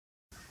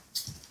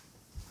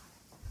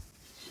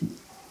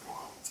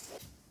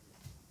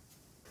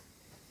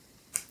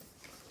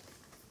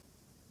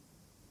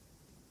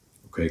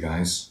Okay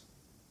guys,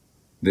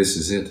 this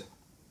is it.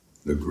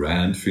 The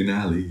grand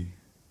finale.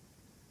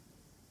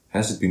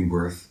 Has it been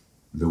worth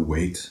the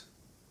wait?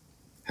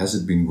 Has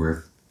it been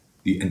worth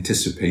the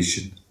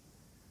anticipation?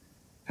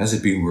 Has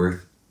it been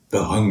worth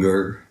the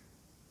hunger?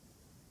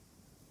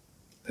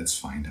 Let's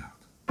find out.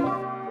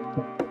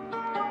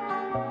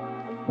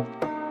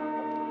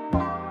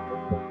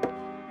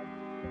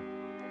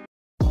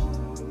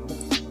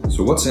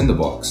 So what's in the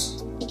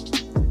box?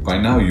 By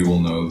now you will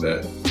know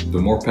that the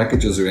more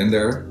packages are in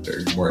there,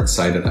 the more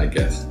excited I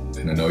get.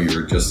 And I know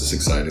you're just as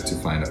excited to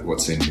find out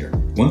what's in here.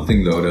 One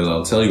thing though that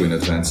I'll tell you in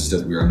advance is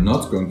that we are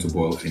not going to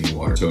boil any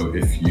water. So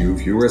if you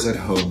viewers at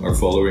home are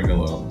following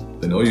along,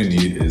 then all you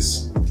need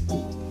is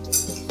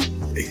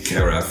a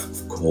carafe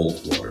of cold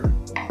water.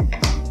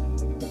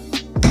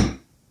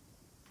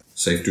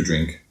 Safe to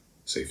drink,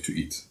 safe to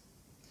eat.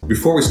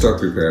 Before we start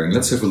preparing,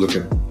 let's have a look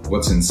at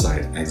what's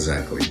inside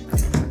exactly.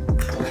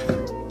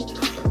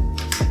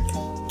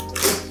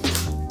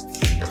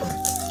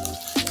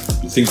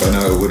 I think by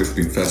now I would have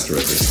been faster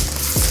at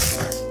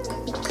this.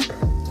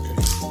 Okay.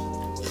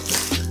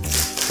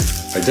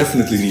 I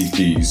definitely need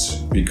these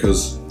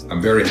because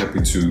I'm very happy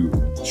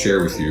to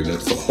share with you that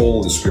the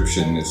whole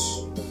description is,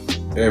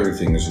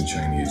 everything is in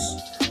Chinese.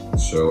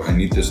 So I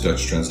need this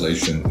Dutch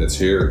translation that's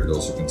here. It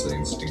also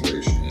contains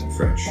English and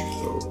French.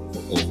 So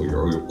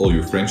all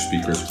your French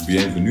speakers,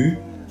 bienvenue.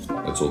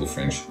 That's all the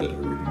French that I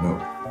really know.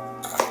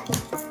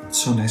 It's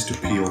so nice to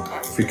peel.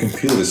 If we can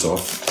peel this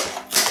off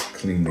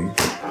cleanly.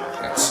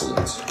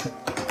 Excellent.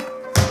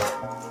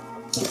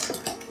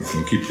 You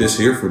can keep this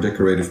here for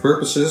decorative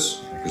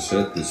purposes. Like I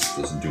said, this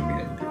doesn't do me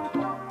any good.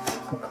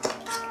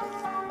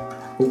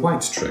 A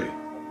white tray.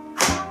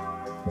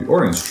 The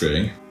orange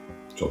tray,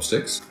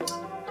 chopsticks,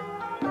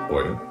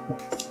 oil.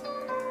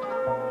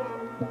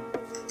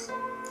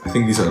 I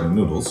think these are the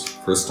noodles.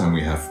 First time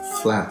we have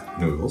flat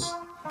noodles.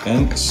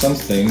 And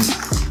something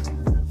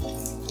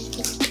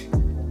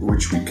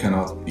which we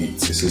cannot eat.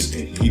 This is a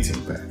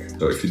heating pack.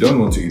 So if you don't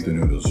want to eat the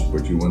noodles,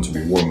 but you want to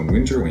be warm in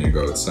winter when you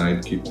go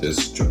outside, keep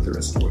this, chuck the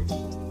rest away.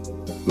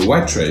 The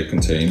white tray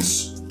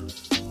contains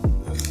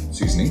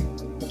seasoning,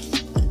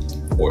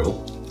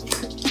 oil,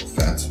 or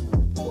fat,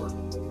 or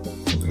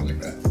something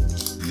like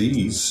that.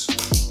 These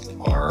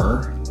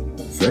are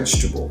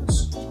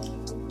vegetables.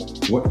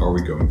 What are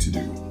we going to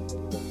do?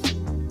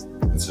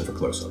 Let's have a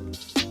close-up.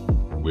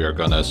 We are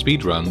gonna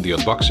speedrun the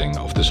unboxing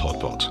of this hot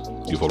pot.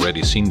 You've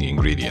already seen the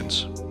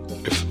ingredients.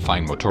 If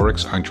fine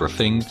motorics aren't your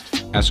thing,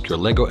 ask your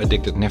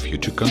Lego-addicted nephew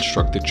to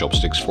construct the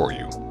chopsticks for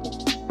you.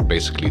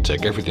 Basically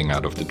take everything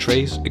out of the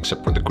trays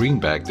except for the green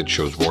bag that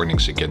shows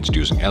warnings against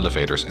using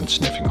elevators and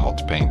sniffing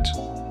hot paint.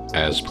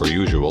 As per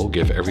usual,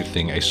 give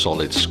everything a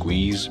solid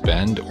squeeze,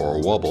 bend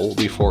or wobble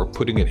before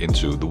putting it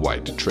into the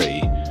white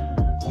tray.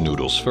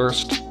 Noodles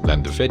first,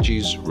 then the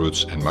veggies,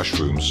 roots and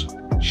mushrooms.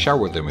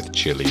 Shower them with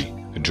chili,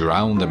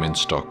 drown them in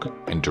stock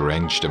and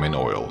drench them in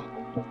oil.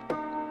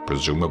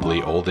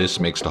 Presumably all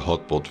this makes the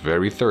hot pot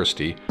very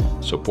thirsty,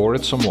 so pour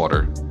it some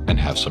water and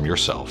have some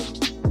yourself.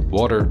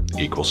 Water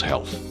equals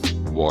health.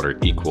 Water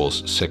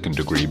equals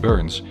second-degree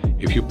burns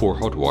if you pour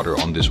hot water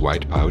on this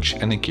white pouch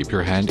and then keep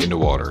your hand in the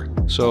water,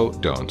 so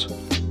don't.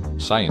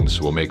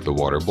 Science will make the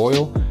water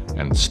boil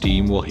and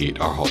steam will heat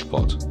our hot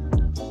pot.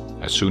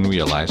 I soon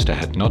realized I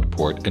had not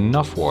poured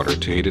enough water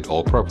to heat it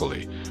all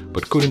properly,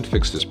 but couldn't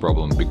fix this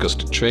problem because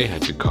the tray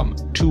had become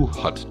too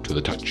hot to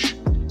the touch.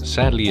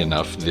 Sadly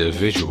enough, the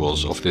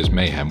visuals of this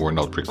mayhem were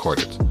not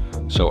recorded,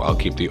 so I'll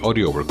keep the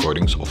audio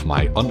recordings of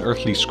my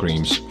unearthly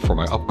screams for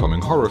my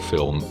upcoming horror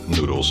film,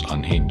 Noodles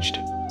Unhinged.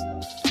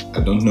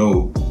 I don't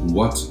know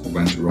what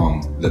went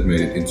wrong that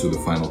made it into the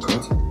final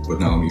cut,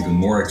 but now I'm even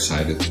more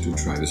excited to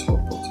try this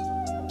hot pot.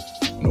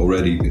 And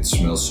already it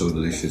smells so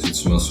delicious, it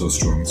smells so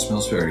strong, it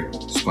smells very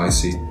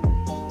spicy.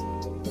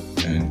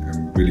 And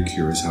I'm really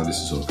curious how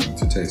this is all going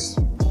to taste.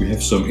 We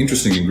have some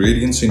interesting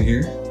ingredients in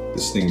here.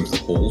 This thing with the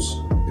holes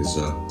is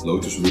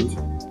lotus root,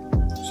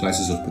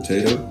 slices of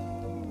potato,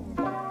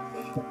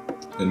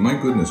 and my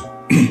goodness,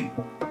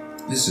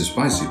 this is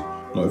spicy.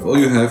 Now if all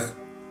you have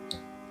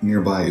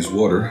nearby is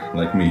water,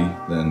 like me,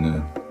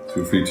 then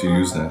feel free to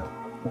use that.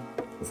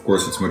 Of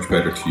course it's much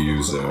better to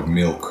use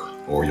milk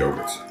or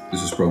yogurt.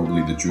 This is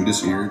probably the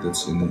Judas ear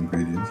that's in the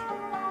ingredient.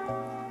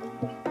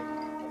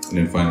 And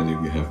then finally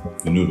we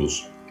have the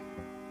noodles,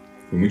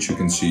 from which you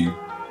can see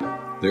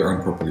they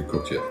aren't properly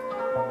cooked yet.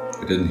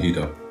 I didn't heat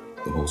up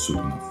the whole soup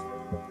enough.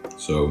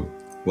 So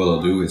what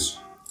I'll do is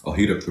I'll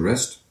heat up the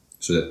rest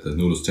so that the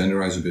noodles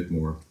tenderize a bit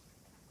more,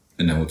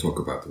 and then we'll talk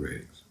about the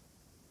ratings.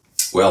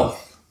 Well,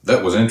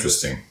 that was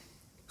interesting.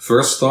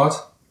 First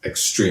thought,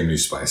 extremely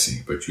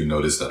spicy, but you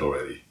noticed that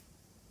already.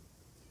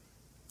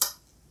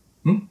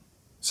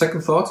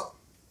 Second thought,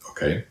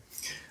 okay.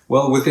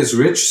 Well, with this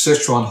rich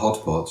Szechuan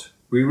hot pot,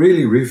 we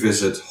really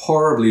revisit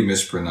horribly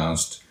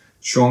mispronounced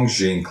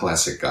Chongqing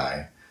classic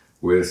guy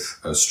with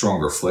a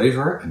stronger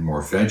flavor and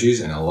more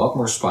veggies and a lot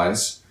more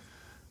spice,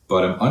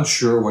 but I'm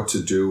unsure what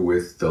to do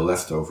with the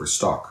leftover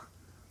stock.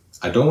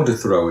 I don't want to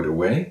throw it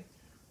away,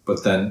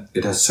 but then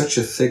it has such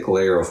a thick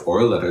layer of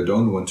oil that I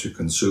don't want to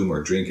consume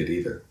or drink it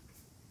either.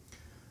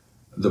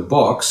 The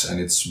box and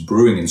its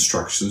brewing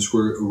instructions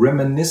were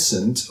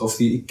reminiscent of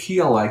the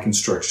IKEA-like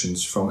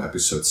instructions from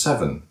episode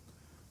 7.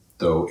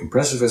 Though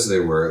impressive as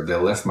they were, they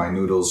left my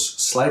noodles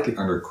slightly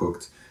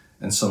undercooked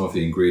and some of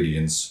the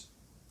ingredients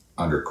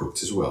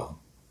undercooked as well.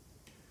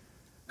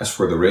 As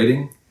for the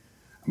rating,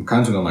 I'm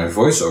counting on my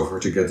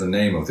voiceover to get the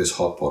name of this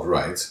hot pot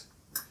right.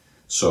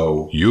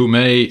 So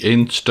Yumei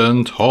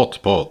Instant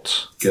Hot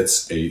Pot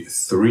gets a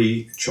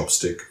 3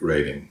 chopstick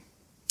rating.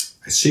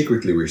 I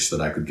secretly wish that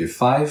I could give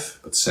 5,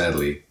 but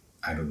sadly,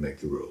 I don't make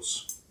the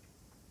rules.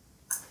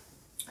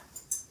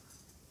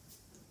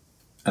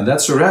 And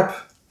that's a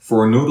wrap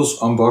for Noodles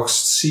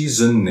Unboxed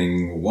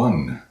Seasoning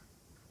 1.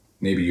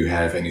 Maybe you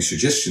have any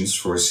suggestions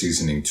for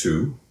Seasoning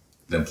 2,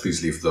 then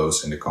please leave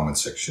those in the comment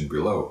section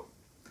below.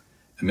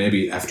 And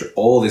maybe after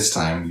all this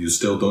time you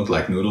still don't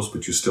like noodles,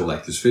 but you still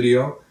like this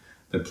video,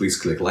 then please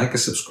click like and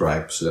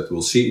subscribe so that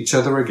we'll see each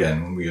other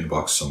again when we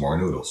unbox some more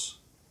noodles.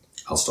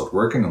 I'll start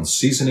working on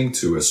Seasoning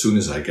 2 as soon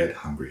as I get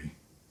hungry.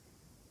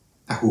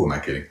 Who am I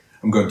kidding?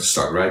 I'm going to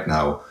start right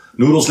now.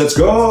 Noodles, let's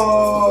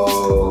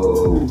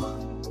go!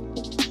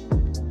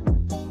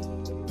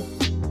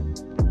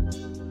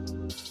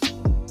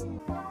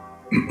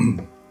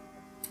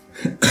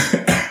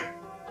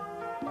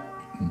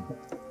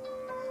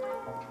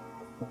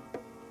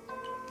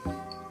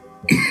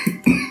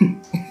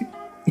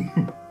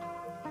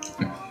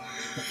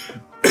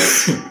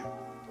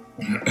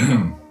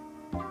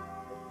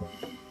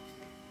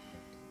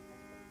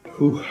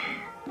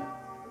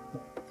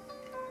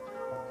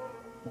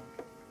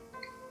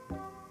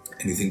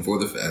 Anything for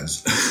the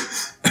fans.